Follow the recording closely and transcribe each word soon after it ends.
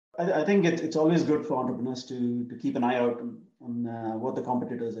I think it's always good for entrepreneurs to keep an eye out on what the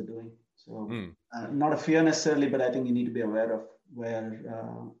competitors are doing. So not a fear necessarily, but I think you need to be aware of where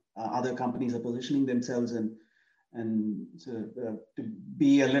other companies are positioning themselves, and so to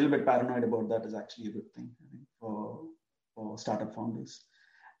be a little bit paranoid about that is actually a good thing, I think, for startup founders.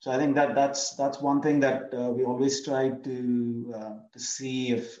 So I think that's one thing that we always try to see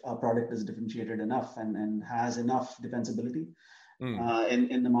if our product is differentiated enough and has enough defensibility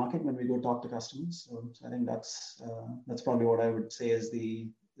in the market when we go talk to customers. So I think that's probably what I would say is the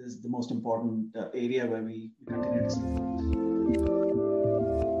most important area where we continue to see focus.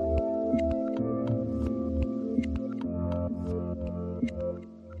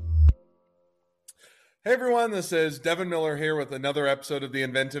 Hey everyone, this is Devin Miller here with another episode of the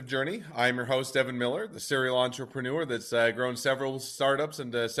Inventive Journey. I'm your host, Devin Miller, the serial entrepreneur that's grown several startups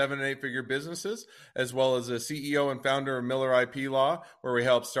into 7- and 8-figure businesses, as well as a CEO and founder of Miller IP Law, where we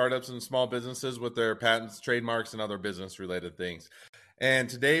help startups and small businesses with their patents, trademarks, and other business-related things. And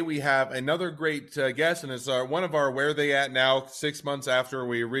today we have another great guest, and it's one of our Where They At Now 6 months after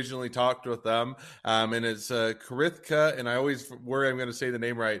we originally talked with them. And it's Karthik, and I always worry I'm going to say the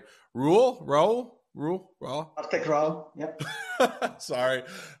name right. Karthik Rao. Yep. Sorry,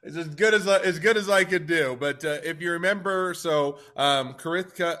 it's as good as I could do. But if you remember, so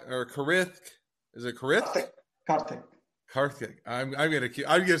Karthik, is it Karthik? Karthik. I'm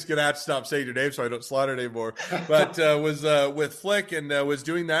just gonna have to stop saying your name so I don't slaughter it anymore. But was with Flick and was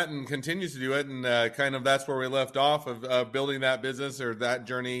doing that and continues to do it, and kind of that's where we left off of building that business or that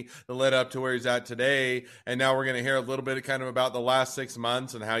journey that led up to where he's at today. And now we're gonna hear a little bit kind of about the last 6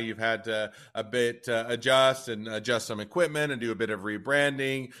 months and how you've had to adjust some equipment and do a bit of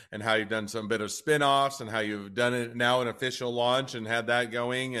rebranding, and how you've done some bit of spin-offs, and how you've done it now an official launch and had that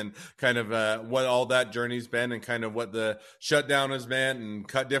going, and kind of what all that journey's been, and kind of what the shutdown has been, and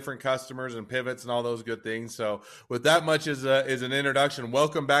cut different customers and pivots and all those good things. So with that much as an introduction,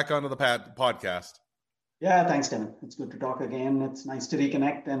 welcome back onto the podcast. Yeah, thanks, Devin. It's good to talk again. It's nice to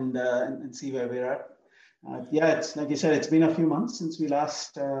reconnect and see where we're at. It's like you said, it's been a few months since we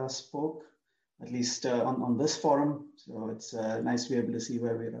last spoke, at least on this forum. So it's nice to be able to see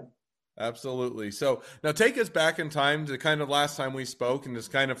where we're at. Absolutely. So now take us back in time to kind of last time we spoke, and just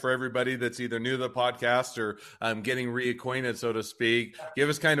kind of for everybody that's either new to the podcast or getting reacquainted, so to speak, give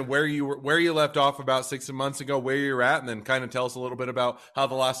us kind of where you left off about 6 months ago, where you're at, and then kind of tell us a little bit about how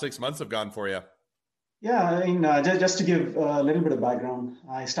the last 6 months have gone for you. Yeah, I mean, just to give a little bit of background,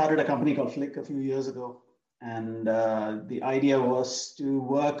 I started a company called Flick a few years ago, and the idea was to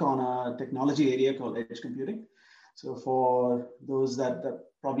work on a technology area called edge computing. So for those that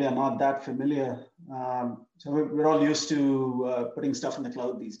probably are not that familiar, so we're all used to putting stuff in the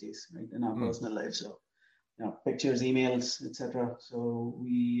cloud these days, right, in our personal lives. So, pictures, emails, etc. So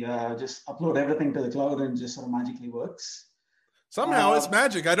we just upload everything to the cloud, and it just sort of magically works. Somehow it's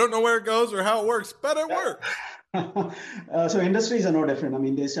magic. I don't know where it goes or how it works, but it works. So industries are no different. I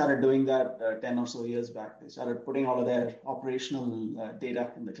mean, they started doing that 10 or so years back. They started putting all of their operational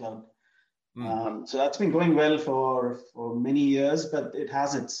data in the cloud. So that's been going well for many years, but it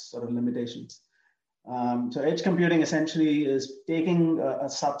has its sort of limitations. So edge computing essentially is taking a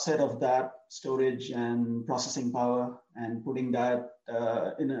subset of that storage and processing power and putting that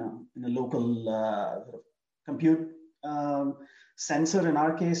in a local sort of compute sensor in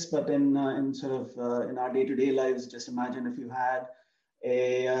our case, but in sort of in our day-to-day lives. Just imagine if you had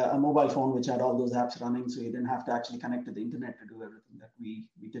a mobile phone which had all those apps running, so you didn't have to actually connect to the internet to do everything that we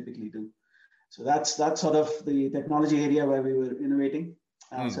typically do. So that's sort of the technology area where we were innovating.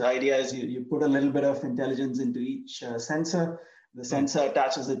 So the idea is you put a little bit of intelligence into each sensor. The sensor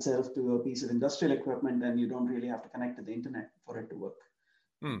attaches itself to a piece of industrial equipment, and you don't really have to connect to the internet for it to work.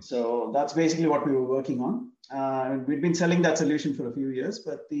 So that's basically what we were working on. We've been selling that solution for a few years,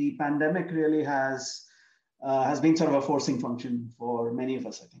 but the pandemic really has been sort of a forcing function for many of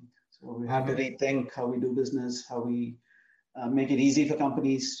us, I think. So we had to rethink how we do business, how we make it easy for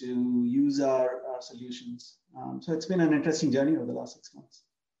companies to use our solutions. So it's been an interesting journey over the last 6 months.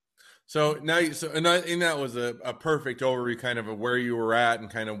 So now, and that was a perfect overview kind of where you were at and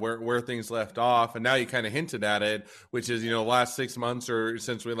kind of where things left off. And now you kind of hinted at it, which is, last 6 months or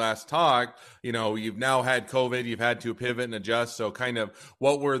since we last talked, you've now had COVID, you've had to pivot and adjust. So kind of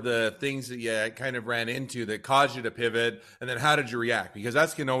what were the things that you kind of ran into that caused you to pivot? And then how did you react? Because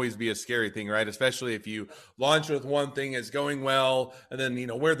that can always be a scary thing, right? Especially if you launch with one thing, it's going well. And then,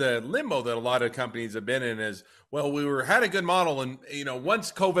 where the limbo that a lot of companies have been in is, well, we had a good model, and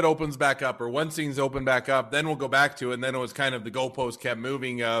once COVID opens back up or once things open back up, then we'll go back to it. And then it was kind of the goalpost kept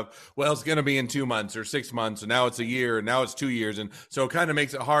moving of, well, it's going to be in 2 months or 6 months. And now it's a year and now it's 2 years. And so it kind of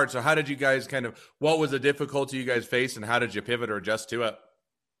makes it hard. So how did you guys what was the difficulty you guys faced and how did you pivot or adjust to it?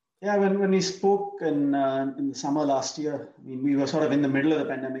 Yeah, when we spoke in the summer last year, I mean, we were sort of in the middle of the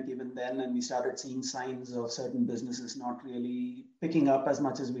pandemic even then, and we started seeing signs of certain businesses not really picking up as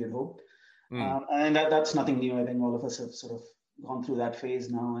much as we had hoped. And that's nothing new. I think all of us have sort of gone through that phase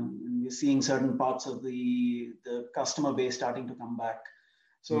now, and we're seeing certain parts of the customer base starting to come back.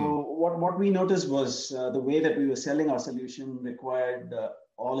 So what we noticed was the way that we were selling our solution required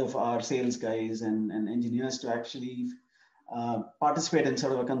all of our sales guys and engineers to actually participate in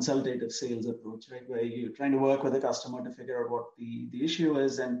sort of a consultative sales approach, right? Where you're trying to work with the customer to figure out what the issue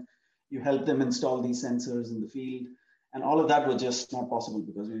is, and you help them install these sensors in the field. And all of that was just not possible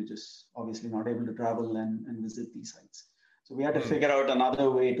because we were just obviously not able to travel and visit these sites. So we had to figure out another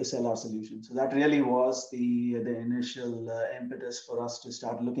way to sell our solution. So that really was the initial impetus for us to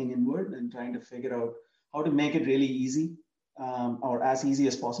start looking inward and trying to figure out how to make it really easy or as easy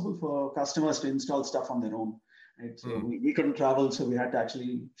as possible for customers to install stuff on their own. Right? So we couldn't travel, so we had to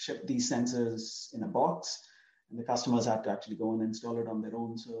actually ship these sensors in a box, and the customers had to actually go and install it on their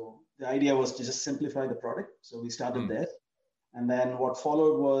own. So the idea was to just simplify the product. So we started there. And then what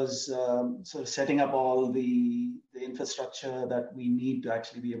followed was sort of setting up all the infrastructure that we need to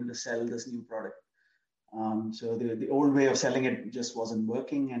actually be able to sell this new product. So the old way of selling it just wasn't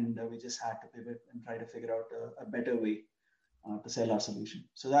working, and we just had to pivot and try to figure out a better way to sell our solution.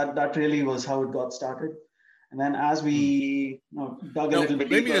 So that really was how it got started. And then as we dug a little bit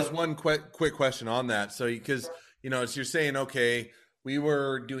maybe deeper, just one quick question on that. So because so you're saying, okay, we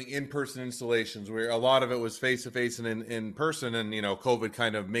were doing in-person installations where a lot of it was face-to-face and in person, and COVID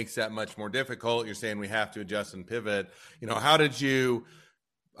kind of makes that much more difficult. You're saying we have to adjust and pivot. How did you,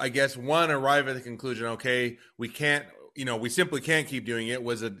 I guess, one, arrive at the conclusion, okay, we simply can't keep doing it?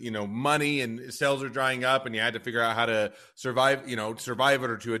 Was it, money and sales are drying up and you had to figure out how to survive it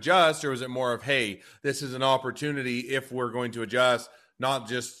or to adjust? Or was it more of, hey, this is an opportunity if we're going to adjust, not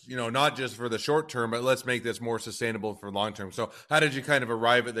just for the short term, but let's make this more sustainable for long term? So how did you kind of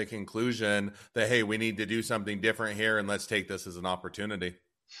arrive at the conclusion that, hey, we need to do something different here and let's take this as an opportunity?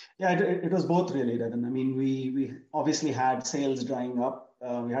 Yeah, it was both really, Devin. I mean, we obviously had sales drying up.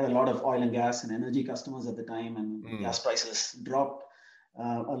 We had a lot of oil and gas and energy customers at the time, and gas prices dropped.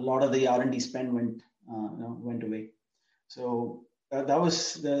 A lot of the R&D spend went away. So that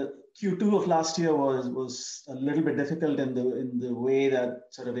was the Q2 of last year was a little bit difficult in the way that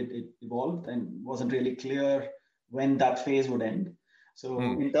sort of it evolved, and wasn't really clear when that phase would end. So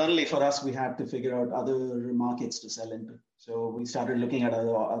internally for us, we had to figure out other markets to sell into. So we started looking at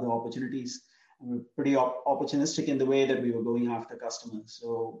other opportunities. And we were pretty opportunistic in the way that we were going after customers.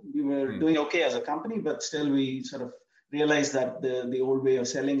 So we were doing okay as a company, but still we sort of realized that the old way of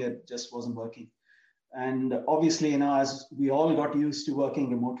selling it just wasn't working. And obviously, as we all got used to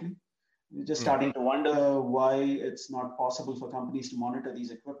working remotely, we're just starting to wonder why it's not possible for companies to monitor these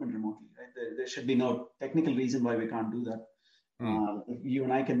equipment remotely. Right? There should be no technical reason why we can't do that. If you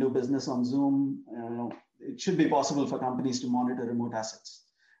and I can do business on Zoom, it should be possible for companies to monitor remote assets.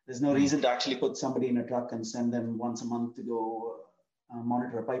 There's no reason to actually put somebody in a truck and send them once a month to go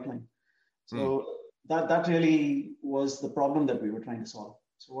monitor a pipeline. So that really was the problem that we were trying to solve.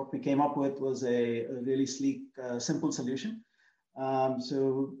 So what we came up with was a really sleek, simple solution. Just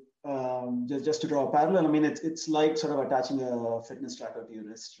to draw a parallel, I mean, it's like sort of attaching a fitness tracker to your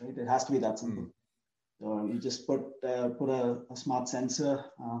wrist, right? It has to be that simple. So you just put a smart sensor.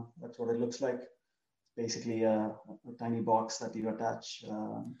 That's what it looks like. It's basically a tiny box that you attach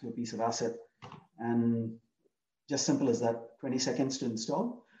to a piece of asset, and just simple as that. 20 seconds to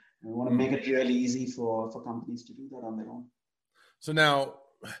install. And we want to make it really easy for companies to do that on their own. So now,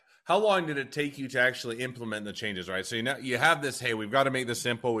 how long did it take you to actually implement the changes, right? So you have this, hey, we've got to make this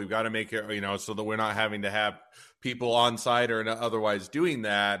simple. We've got to make it, so that we're not having to have people on site or otherwise doing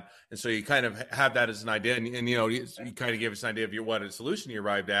that. And so you kind of have that as an idea, and you kind of give us an idea of what a solution you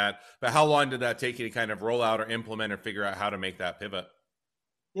arrived at. But how long did that take you to kind of roll out or implement or figure out how to make that pivot?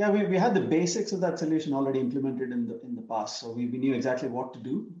 Yeah, we had the basics of that solution already implemented in the past. So we knew exactly what to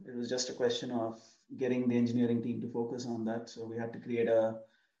do. It was just a question of getting the engineering team to focus on that. So we had to create a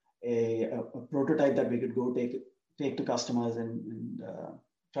prototype that we could go take to customers and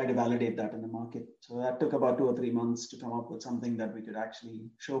try to validate that in the market. So that took about 2 or 3 months to come up with something that we could actually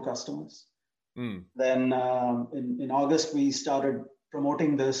show customers. Then in August, we started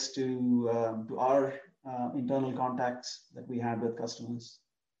promoting this to our internal contacts that we had with customers.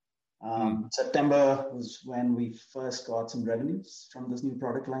 September was when we first got some revenues from this new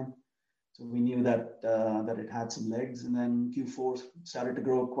product line. So we knew that that it had some legs, and then Q4 started to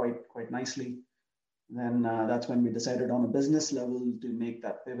grow quite nicely. Then that's when we decided on a business level to make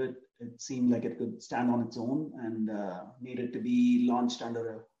that pivot. It seemed like it could stand on its own and needed to be launched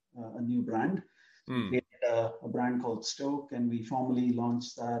under a new brand. So we created a brand called Stoke, and we formally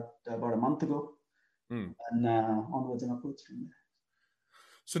launched that about a month ago, and onwards and upwards from there.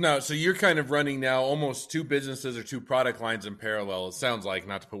 So you're kind of running now almost two businesses or two product lines in parallel. It sounds like,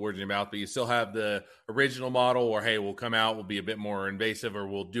 not to put words in your mouth, but you still have the original model, or hey, we'll come out, we'll be a bit more invasive, or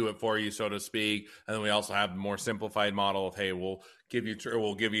we'll do it for you, so to speak. And then we also have the more simplified model of hey, we'll give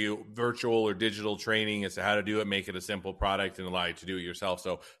you virtual or digital training as to how to do it, make it a simple product, and allow you to do it yourself.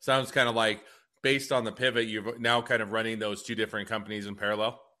 So sounds kind of like based on the pivot, you're now kind of running those two different companies in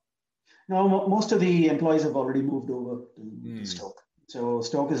parallel. No, most of the employees have already moved over to Stoke. So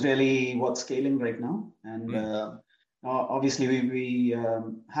Stoke is really what's scaling right now, and obviously we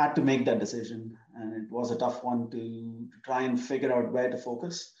had to make that decision, and it was a tough one to try and figure out where to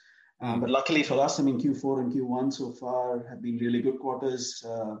focus. But luckily for us, I mean, Q4 and Q1 so far have been really good quarters.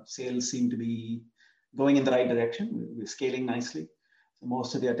 Sales seem to be going in the right direction. We're scaling nicely. So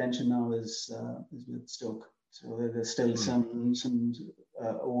most of the attention now is with Stoke. So there's still some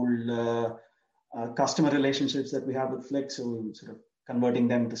old customer relationships that we have with Flick. So we're sort of converting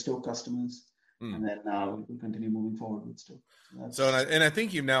them to Stoke customers, and then we'll continue moving forward with Stoke. And I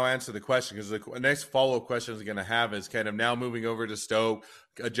think you've now answered the question, because the next follow-up question is going to have is kind of now moving over to Stoke,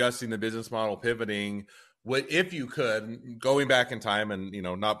 adjusting the business model, pivoting. What if you could, going back in time, and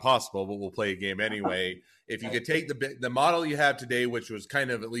not possible, but we'll play a game anyway. If you could take the model you have today, which was kind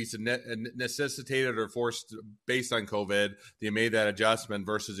of at least necessitated or forced based on COVID, you made that adjustment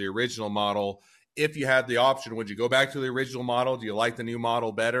versus the original model. If you had the option, would you go back to the original model? Do you like the new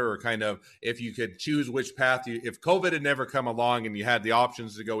model better? Or kind of, if you could choose which path, if COVID had never come along and you had the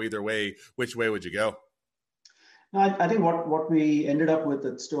options to go either way, which way would you go? No, I think what we ended up with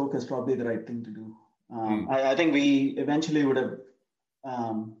at Stoke is probably the right thing to do. I think we eventually would have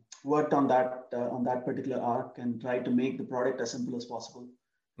worked on that particular arc and tried to make the product as simple as possible.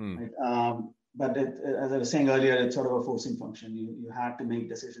 Right? But as I was saying earlier, it's sort of a forcing function. You had to make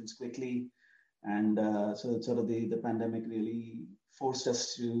decisions quickly. And so sort of the pandemic really forced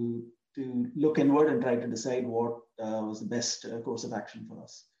us to look inward and try to decide what was the best course of action for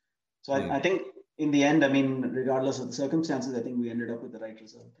us. So I think in the end, I mean, regardless of the circumstances, I think we ended up with the right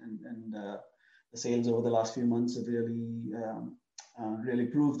result. And the sales over the last few months have really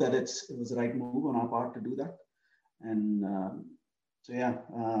proved that it was the right move on our part to do that. And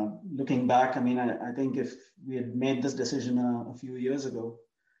looking back, I mean, I think if we had made this decision a few years ago,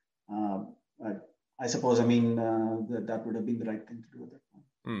 I suppose, I mean, that would have been the right thing to do at that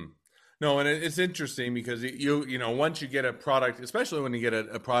point. No, and it's interesting because once you get a product, especially when you get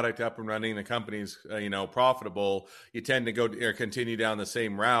a product up and running, the company's profitable, you tend to go or continue down the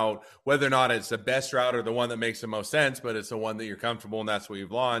same route, whether or not it's the best route or the one that makes the most sense, but it's the one that you're comfortable and that's what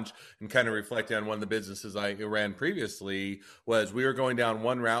you've launched. And kind of reflecting on one of the businesses I ran previously, was we were going down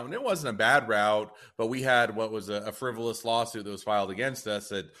one route, and it wasn't a bad route, but we had what was a frivolous lawsuit that was filed against us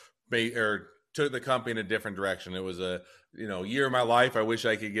that took the company in a different direction. It was a year of my life I wish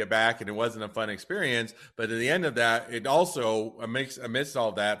I could get back, and it wasn't a fun experience. But at the end of that, it also, amidst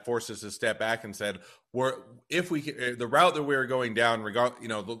all that, forced us to step back and said, the route that we were going down,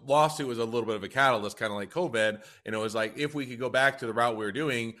 the lawsuit was a little bit of a catalyst, kind of like COVID, and it was like, if we could go back to the route we were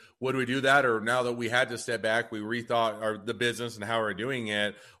doing, would we do that? Or now that we had to step back, we rethought the business and how we're doing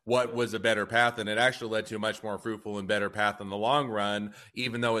it, what was a better path? And it actually led to a much more fruitful and better path in the long run,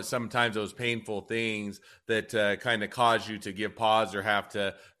 even though it's sometimes those painful things that kind of cause you to give pause or have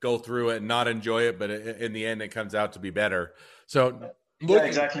to go through it and not enjoy it, but in the end, it comes out to be better. So yeah,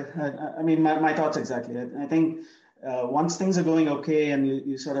 exactly. I mean, my thoughts exactly. I think once things are going okay and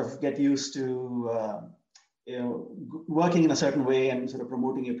you sort of get used to working in a certain way and sort of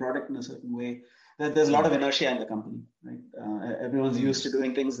promoting your product in a certain way, there's a lot of inertia in the company, right? Everyone's used to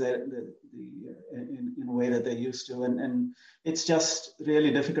doing things in a way that they're used to, and it's just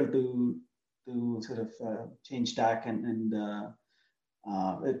really difficult to sort of change tack and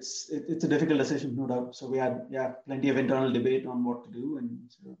it's a difficult decision, no doubt. So we had plenty of internal debate on what to do, and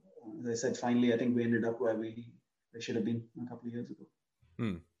so, as I said, finally I think we ended up where we should have been a couple of years ago.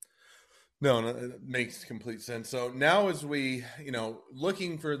 No, it makes complete sense. So now as we,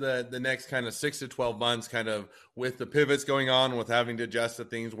 looking for the next kind of 6 to 12 months, kind of with the pivots going on, with having to adjust to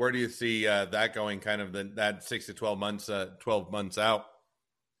things, where do you see that going, kind of that 6 to 12 months out?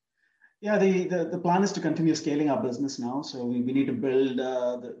 Yeah, the plan is to continue scaling our business now. So we need to build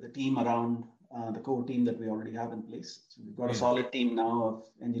the team around the core team that we already have in place. So we've got a solid team now of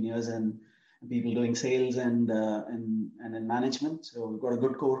engineers and people doing sales and in management. So we've got a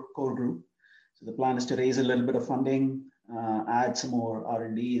good core group. So the plan is to raise a little bit of funding, add some more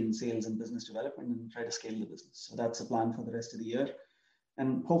R&D in sales and business development, and try to scale the business. So that's the plan for the rest of the year.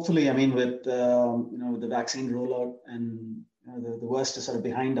 And hopefully, I mean, with the vaccine rollout and the worst is sort of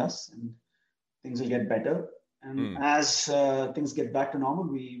behind us, and things will get better. And as things get back to normal,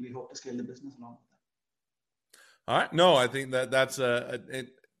 we hope to scale the business along with that. All right. No, I think that's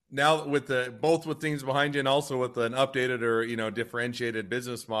now with both with things behind you and also with an updated or differentiated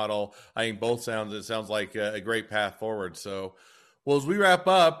business model. I think it sounds like a great path forward. So. Well, as we wrap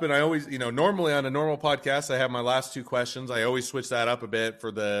up, and I always, normally on a normal podcast, I have my last two questions. I always switch that up a bit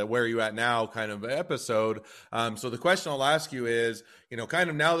for the where are you at now kind of episode. So the question I'll ask you is,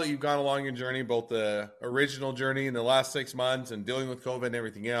 kind of now that you've gone along your journey, both the original journey in the last 6 months and dealing with COVID and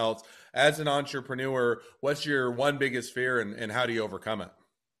everything else, as an entrepreneur, what's your one biggest fear and how do you overcome it?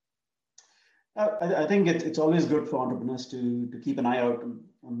 I think it's always good for entrepreneurs to keep an eye out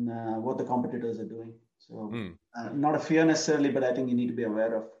on what the competitors are doing. So not a fear necessarily, but I think you need to be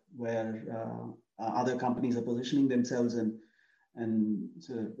aware of where other companies are positioning themselves, and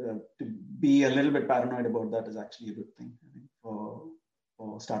to be a little bit paranoid about that is actually a good thing, I think, for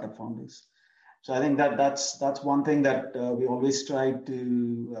startup founders. So I think that's one thing that we always try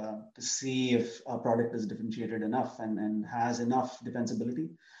to see if our product is differentiated enough and has enough defensibility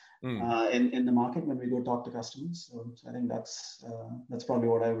in the market when we go talk to customers. So I think that's probably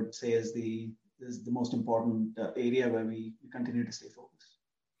what I would say is the most important area where we continue to stay focused.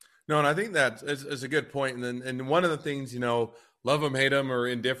 No, and I think that is a good point. And one of the things, love them, hate them, or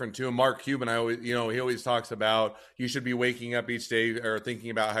indifferent to him. Mark Cuban, he always talks about you should be waking up each day or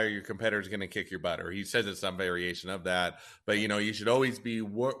thinking about how your competitor is going to kick your butt, or he says it's some variation of that. But, you should always be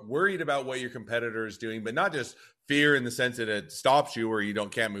worried about what your competitor is doing, but not just fear in the sense that it stops you or you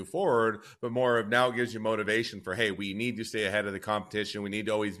can't move forward, but more of now gives you motivation for, hey, we need to stay ahead of the competition. We need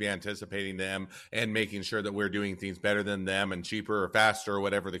to always be anticipating them and making sure that we're doing things better than them and cheaper or faster or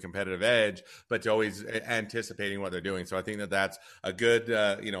whatever the competitive edge, but to always anticipating what they're doing. So I think that that's a good,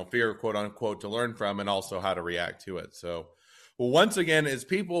 fear, quote unquote, to learn from, and also how to react to it. So, well, once again, as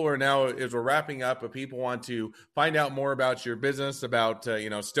we're wrapping up, if people want to find out more about your business, about,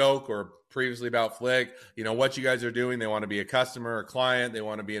 Stoke, or previously about Flick, what you guys are doing, they want to be a customer, a client, they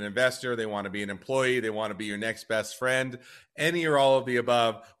want to be an investor, they want to be an employee, they want to be your next best friend, any or all of the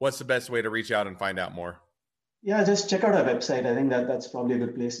above, what's the best way to reach out and find out more? Yeah, just check out our website. I think that's probably a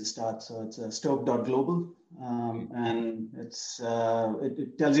good place to start. So it's stoke.global, and it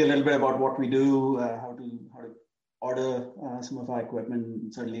tells you a little bit about what we do, how to order some of our equipment,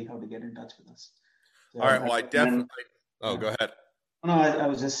 and certainly how to get in touch with us. So, all right. Well, I definitely. Go ahead. No, I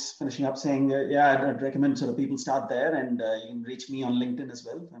was just finishing up saying, I'd recommend sort of people start there, and you can reach me on LinkedIn as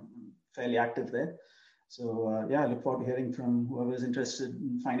well. I'm fairly active there. So I look forward to hearing from whoever is interested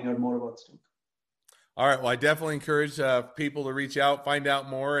in finding out more about Stoke. All right. Well, I definitely encourage people to reach out, find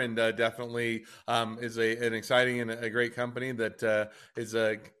out more, and definitely is an exciting and a great company that is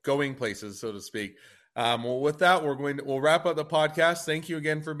going places, so to speak. Well, with that, we'll wrap up the podcast. Thank you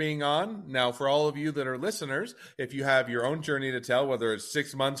again for being on. Now, for all of you that are listeners, if you have your own journey to tell, whether it's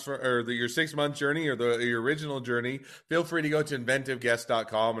 6 months your 6-month journey or your original journey, feel free to go to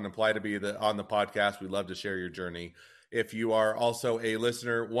inventiveguest.com and apply to be on the podcast. We'd love to share your journey. If you are also a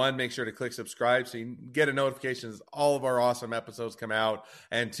listener, one, make sure to click subscribe so you get a notification as all of our awesome episodes come out.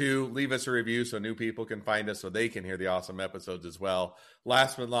 And two, leave us a review so new people can find us so they can hear the awesome episodes as well.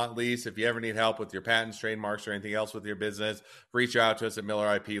 Last but not least, if you ever need help with your patents, trademarks, or anything else with your business, reach out to us at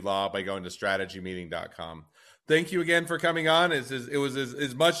Miller IP Law by going to strategymeeting.com. Thank you again for coming on. It was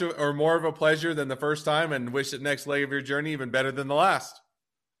as much or more of a pleasure than the first time, and wish the next leg of your journey even better than the last.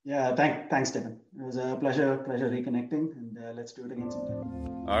 Yeah, thanks, Stephen. It was a pleasure reconnecting, and let's do it again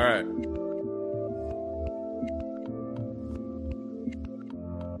sometime. All right.